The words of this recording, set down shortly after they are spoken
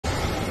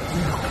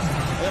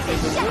Okay,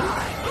 good.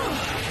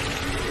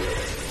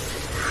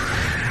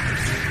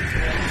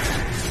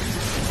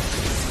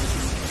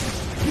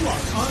 You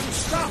are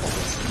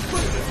unstoppable.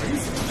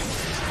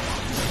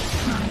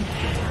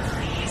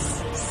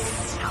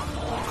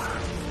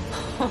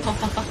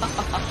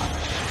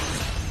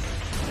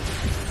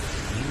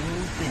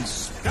 You've been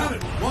got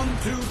it.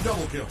 1-2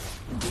 double kill.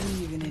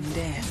 Even in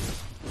death,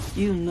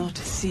 you'll not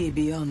see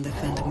beyond the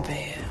phantom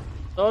veil.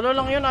 Solo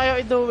lang yun, ayaw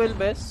i-duel,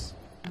 bes.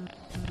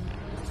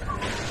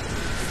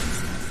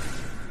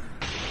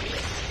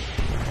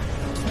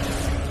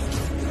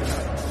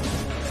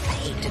 I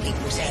hate to make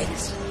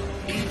mistakes.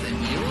 Even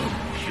you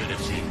should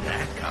have seen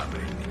that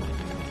coming.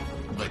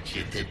 But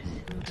you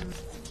didn't.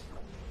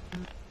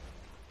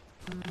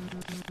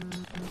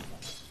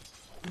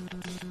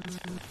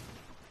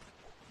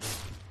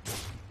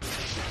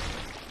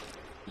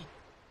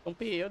 Kung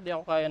PO, di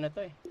ako kaya na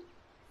to eh.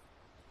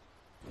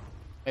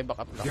 May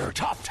backup lang. Your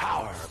top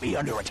tower be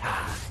under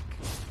attack.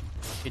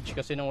 Pitch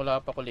kasi nung wala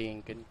pa ko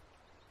Lincoln.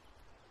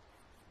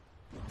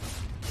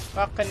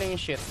 Kakaning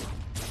shit.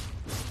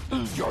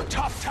 Your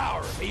top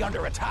tower be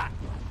under attack.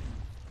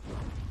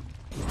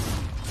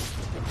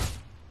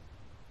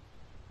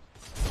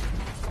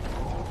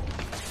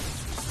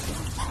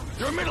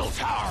 Your middle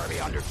tower be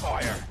under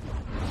fire.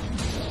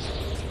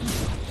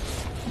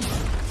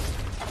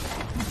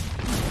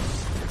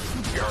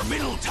 Your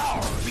middle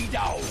tower be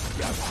down.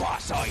 You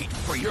cross-eyed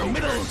for your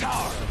middle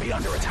tower be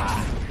under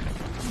attack.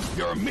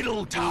 Your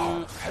middle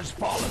tower has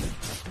fallen.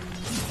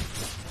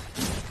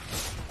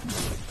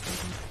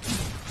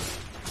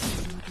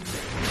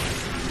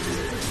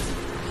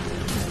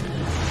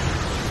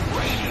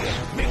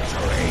 Radiant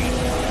victory.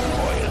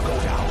 I'll go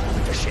down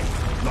with the ship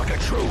like a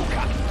true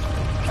captain.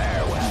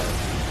 Farewell.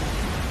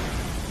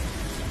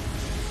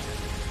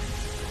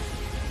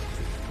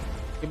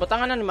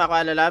 Ibatangan na ni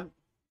Makalalab.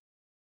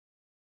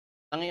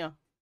 Tangi ah.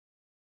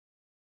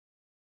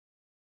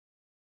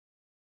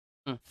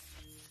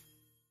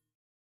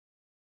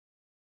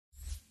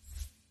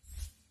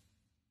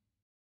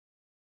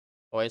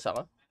 Okay sa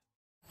ako.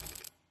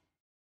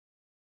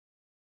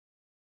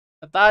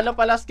 Natalo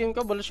pa last game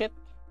ko, bullshit.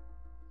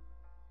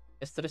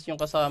 Stress yung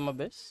kasama,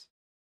 bes.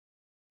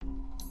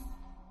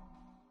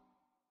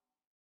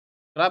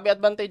 Grabe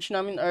advantage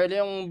namin early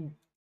yung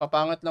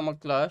papangat lang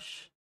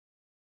mag-clash.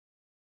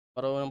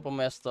 Marunong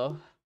pumesto.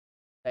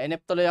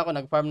 Na-NF tuloy ako,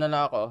 nag-farm na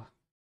lang ako.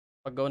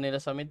 Pag-go nila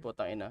sa mid,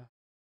 putang ina.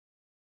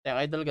 Yung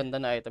idol, ganda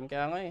na item.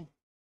 Kaya nga eh.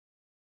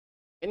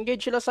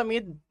 Engage sila sa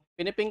mid.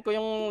 Piniping ko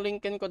yung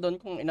Lincoln ko doon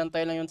kung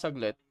inantay lang yun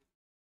saglit.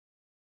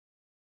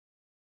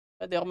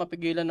 Di ako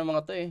mapigilan ng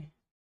mga to eh.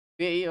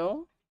 PA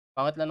oh.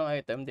 Pangit lang ng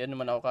item. Di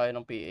naman ako kaya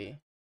ng PA.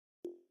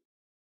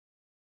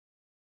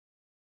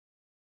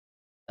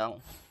 Lang.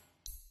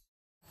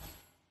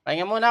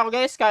 Pahinga muna ako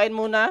guys. Kain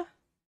muna.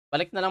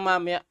 Balik na lang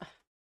mamaya.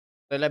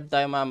 Relive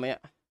tayo mamaya.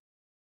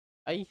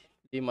 Ay,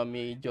 di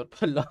ma-major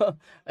pala.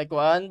 Ay,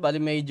 kuhaan, bali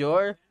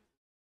major.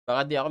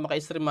 Baka di ako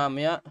maka-stream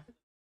mamaya.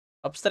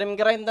 Upstream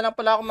grind na lang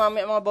pala ako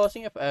mamaya mga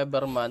bossing if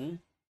ever man.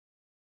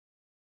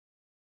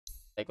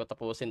 Try ko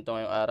tapusin to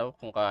ngayong araw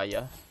kung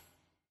kaya.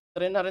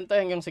 Try na rin to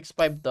hanggang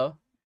 6.5 to.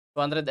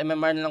 200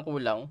 MMR na lang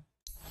kulang.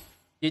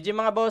 GG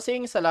mga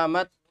bossing,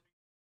 salamat.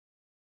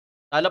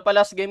 Talo pa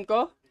last game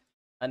ko.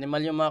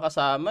 Animal yung mga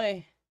kasama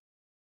eh.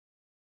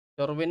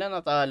 Sorwin na,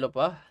 natalo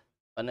pa.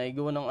 Panay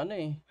go ng ano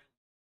eh.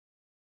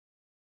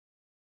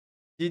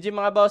 GG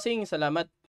mga bossing, salamat.